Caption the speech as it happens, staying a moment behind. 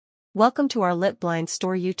Welcome to our Lit Blind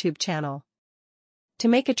Store YouTube channel. To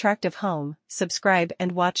make attractive home, subscribe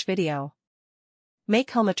and watch video.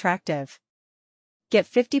 Make home attractive. Get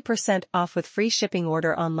 50% off with free shipping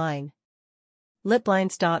order online.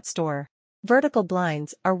 Litblinds.store. Vertical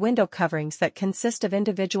blinds are window coverings that consist of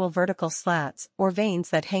individual vertical slats or vanes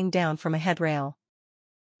that hang down from a headrail.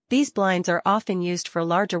 These blinds are often used for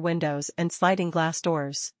larger windows and sliding glass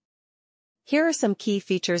doors. Here are some key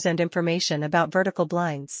features and information about vertical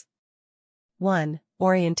blinds. 1.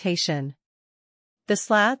 Orientation. The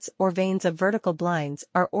slats or vanes of vertical blinds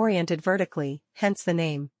are oriented vertically, hence the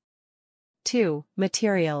name. 2.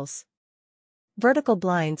 Materials. Vertical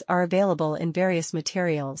blinds are available in various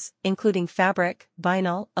materials, including fabric,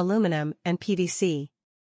 vinyl, aluminum, and PVC.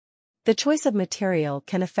 The choice of material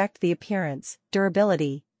can affect the appearance,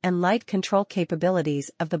 durability, and light control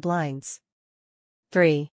capabilities of the blinds.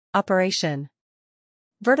 3. Operation.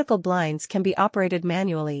 Vertical blinds can be operated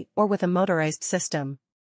manually or with a motorized system.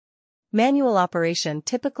 Manual operation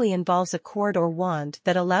typically involves a cord or wand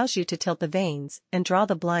that allows you to tilt the vanes and draw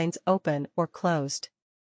the blinds open or closed.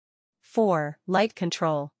 4. Light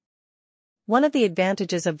control. One of the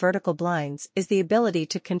advantages of vertical blinds is the ability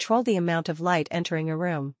to control the amount of light entering a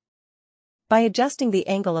room. By adjusting the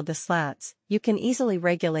angle of the slats, you can easily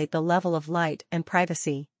regulate the level of light and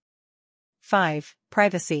privacy. 5.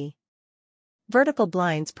 Privacy. Vertical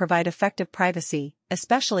blinds provide effective privacy,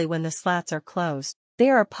 especially when the slats are closed. They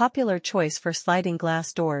are a popular choice for sliding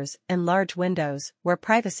glass doors and large windows, where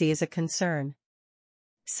privacy is a concern.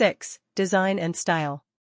 6. Design and style.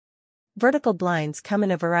 Vertical blinds come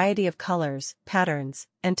in a variety of colors, patterns,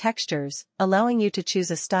 and textures, allowing you to choose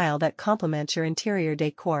a style that complements your interior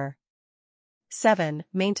decor. 7.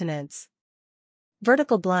 Maintenance.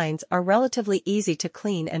 Vertical blinds are relatively easy to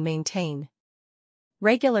clean and maintain.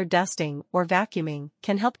 Regular dusting or vacuuming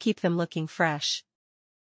can help keep them looking fresh.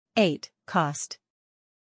 8. Cost.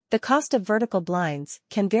 The cost of vertical blinds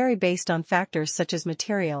can vary based on factors such as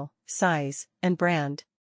material, size, and brand.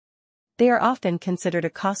 They are often considered a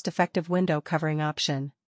cost-effective window covering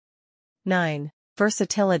option. 9.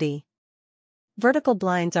 Versatility. Vertical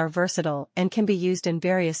blinds are versatile and can be used in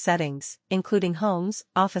various settings, including homes,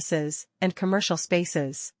 offices, and commercial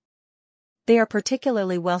spaces. They are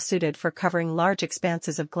particularly well suited for covering large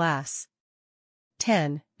expanses of glass.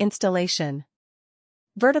 10. Installation.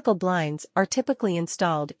 Vertical blinds are typically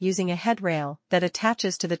installed using a headrail that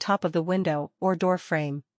attaches to the top of the window or door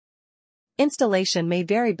frame. Installation may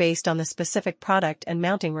vary based on the specific product and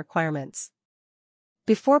mounting requirements.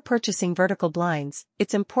 Before purchasing vertical blinds,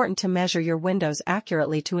 it's important to measure your windows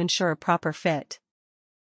accurately to ensure a proper fit.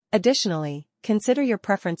 Additionally, consider your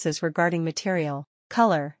preferences regarding material,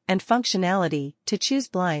 color, and functionality to choose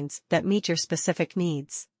blinds that meet your specific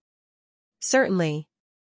needs. Certainly.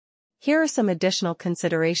 Here are some additional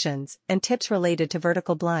considerations and tips related to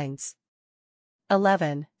vertical blinds.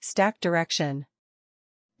 11. Stack direction.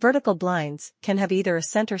 Vertical blinds can have either a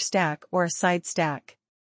center stack or a side stack.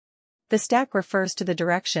 The stack refers to the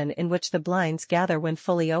direction in which the blinds gather when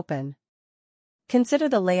fully open. Consider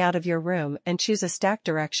the layout of your room and choose a stack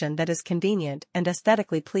direction that is convenient and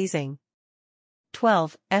aesthetically pleasing.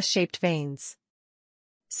 12. S-shaped vanes.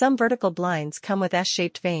 Some vertical blinds come with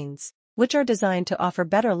S-shaped vanes, which are designed to offer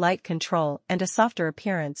better light control and a softer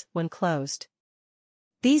appearance when closed.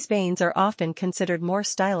 These vanes are often considered more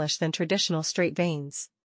stylish than traditional straight vanes.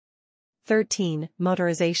 13.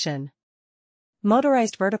 Motorization.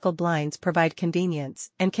 Motorized vertical blinds provide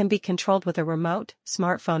convenience and can be controlled with a remote,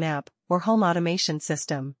 smartphone app, or home automation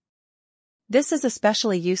system. This is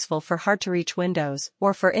especially useful for hard-to-reach windows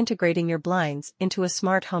or for integrating your blinds into a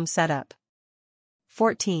smart home setup.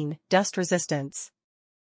 14. Dust resistance.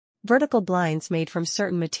 Vertical blinds made from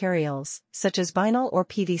certain materials, such as vinyl or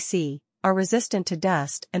PVC, are resistant to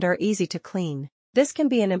dust and are easy to clean. This can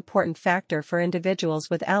be an important factor for individuals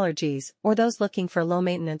with allergies or those looking for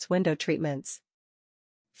low-maintenance window treatments.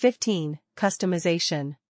 15.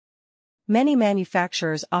 Customization. Many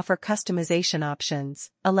manufacturers offer customization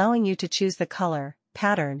options, allowing you to choose the color,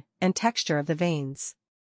 pattern, and texture of the vanes.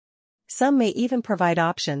 Some may even provide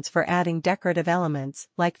options for adding decorative elements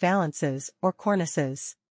like valances or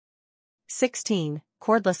cornices. 16.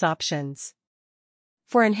 Cordless options.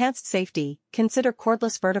 For enhanced safety, consider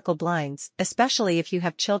cordless vertical blinds, especially if you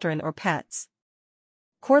have children or pets.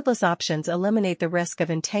 Cordless options eliminate the risk of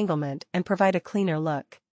entanglement and provide a cleaner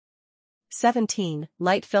look. 17.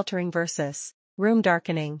 Light filtering versus room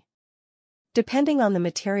darkening. Depending on the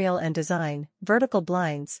material and design, vertical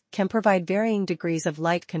blinds can provide varying degrees of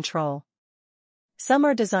light control. Some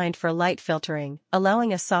are designed for light filtering,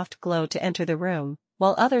 allowing a soft glow to enter the room,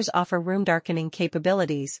 while others offer room darkening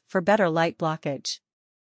capabilities for better light blockage.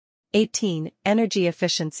 18. Energy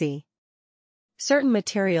efficiency. Certain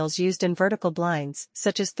materials used in vertical blinds,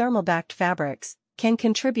 such as thermal-backed fabrics, can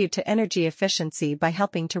contribute to energy efficiency by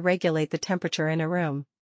helping to regulate the temperature in a room.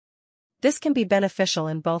 This can be beneficial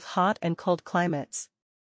in both hot and cold climates.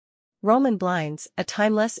 Roman blinds, a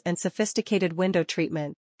timeless and sophisticated window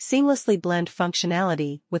treatment, seamlessly blend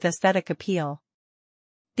functionality with aesthetic appeal.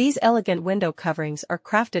 These elegant window coverings are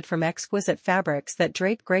crafted from exquisite fabrics that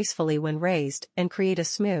drape gracefully when raised and create a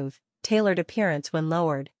smooth, tailored appearance when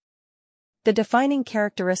lowered. The defining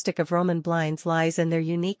characteristic of Roman blinds lies in their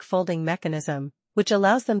unique folding mechanism, which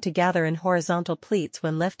allows them to gather in horizontal pleats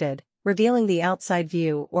when lifted, revealing the outside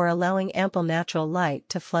view or allowing ample natural light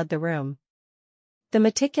to flood the room. The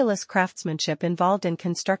meticulous craftsmanship involved in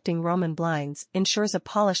constructing Roman blinds ensures a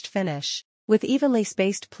polished finish, with evenly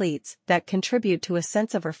spaced pleats that contribute to a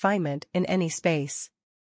sense of refinement in any space.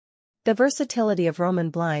 The versatility of Roman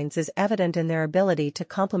blinds is evident in their ability to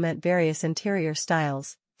complement various interior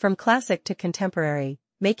styles, from classic to contemporary,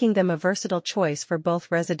 making them a versatile choice for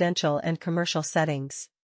both residential and commercial settings.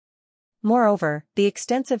 Moreover, the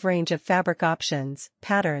extensive range of fabric options,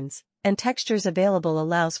 patterns, and textures available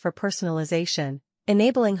allows for personalization,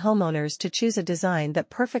 enabling homeowners to choose a design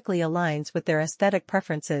that perfectly aligns with their aesthetic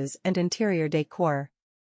preferences and interior decor.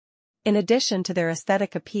 In addition to their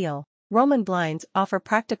aesthetic appeal, Roman blinds offer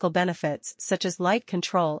practical benefits such as light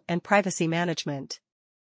control and privacy management.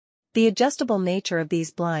 The adjustable nature of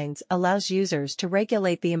these blinds allows users to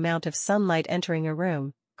regulate the amount of sunlight entering a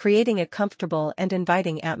room, creating a comfortable and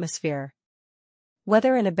inviting atmosphere.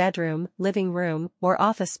 Whether in a bedroom, living room, or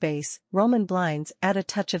office space, Roman blinds add a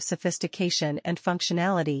touch of sophistication and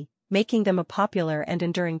functionality, making them a popular and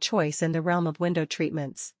enduring choice in the realm of window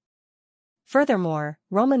treatments. Furthermore,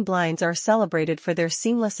 Roman blinds are celebrated for their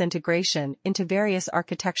seamless integration into various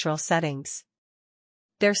architectural settings.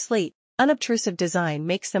 Their sleek, unobtrusive design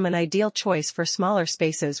makes them an ideal choice for smaller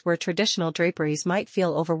spaces where traditional draperies might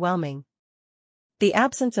feel overwhelming. The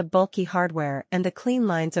absence of bulky hardware and the clean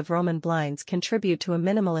lines of Roman blinds contribute to a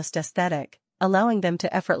minimalist aesthetic, allowing them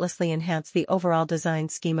to effortlessly enhance the overall design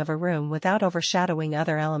scheme of a room without overshadowing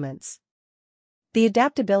other elements. The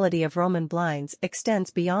adaptability of Roman blinds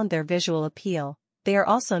extends beyond their visual appeal. They are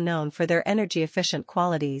also known for their energy-efficient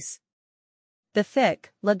qualities. The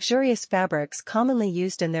thick, luxurious fabrics commonly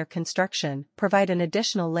used in their construction provide an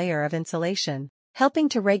additional layer of insulation, helping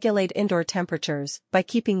to regulate indoor temperatures by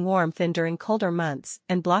keeping warmth in during colder months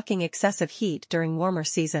and blocking excessive heat during warmer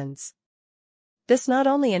seasons. This not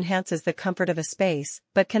only enhances the comfort of a space,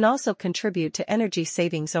 but can also contribute to energy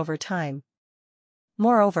savings over time.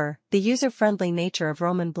 Moreover, the user-friendly nature of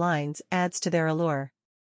Roman blinds adds to their allure.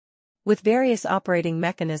 With various operating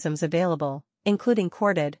mechanisms available, including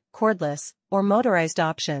corded, cordless, or motorized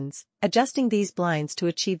options, adjusting these blinds to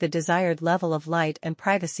achieve the desired level of light and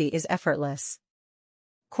privacy is effortless.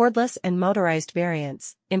 Cordless and motorized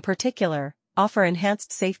variants, in particular, offer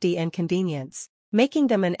enhanced safety and convenience, making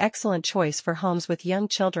them an excellent choice for homes with young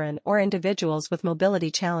children or individuals with mobility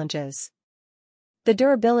challenges. The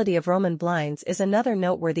durability of Roman blinds is another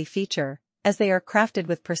noteworthy feature, as they are crafted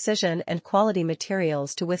with precision and quality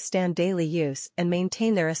materials to withstand daily use and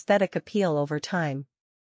maintain their aesthetic appeal over time.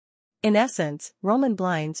 In essence, Roman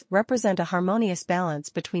blinds represent a harmonious balance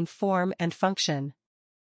between form and function.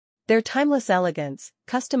 Their timeless elegance,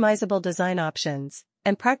 customizable design options,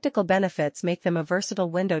 and practical benefits make them a versatile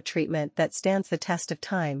window treatment that stands the test of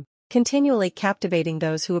time, continually captivating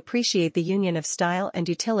those who appreciate the union of style and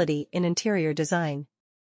utility in interior design.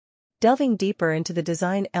 Delving deeper into the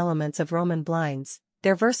design elements of Roman blinds,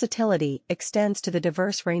 their versatility extends to the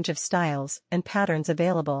diverse range of styles and patterns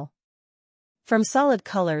available. From solid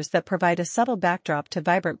colors that provide a subtle backdrop to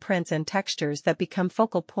vibrant prints and textures that become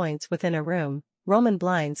focal points within a room, Roman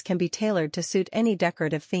blinds can be tailored to suit any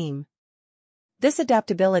decorative theme. This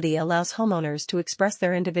adaptability allows homeowners to express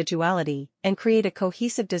their individuality and create a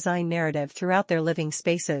cohesive design narrative throughout their living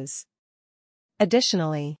spaces.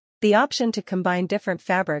 Additionally, the option to combine different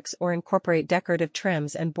fabrics or incorporate decorative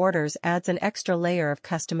trims and borders adds an extra layer of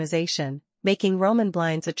customization, making Roman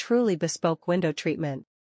blinds a truly bespoke window treatment.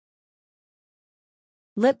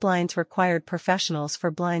 Lit blinds required professionals for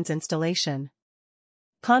blinds installation.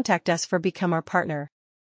 Contact us for Become Our Partner.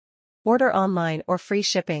 Order online or free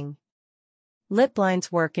shipping. Lit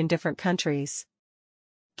blinds work in different countries: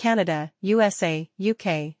 Canada, USA,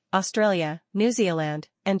 UK, Australia, New Zealand,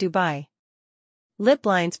 and Dubai. Lit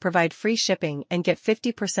blinds provide free shipping and get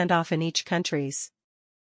 50% off in each countries.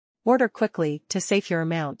 Order quickly to save your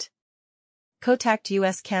amount. Contact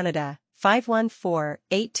US Canada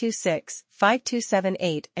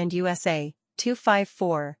 514-826-5278 and USA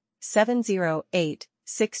 254-708-6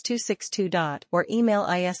 6262. Or email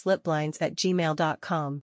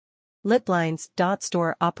islipblinds@gmail.com.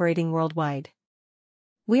 Lipblinds.store operating worldwide.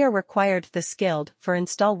 We are required the skilled for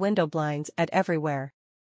install window blinds at everywhere.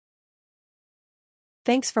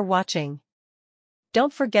 Thanks for watching.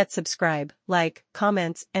 Don't forget subscribe, like,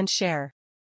 comments, and share.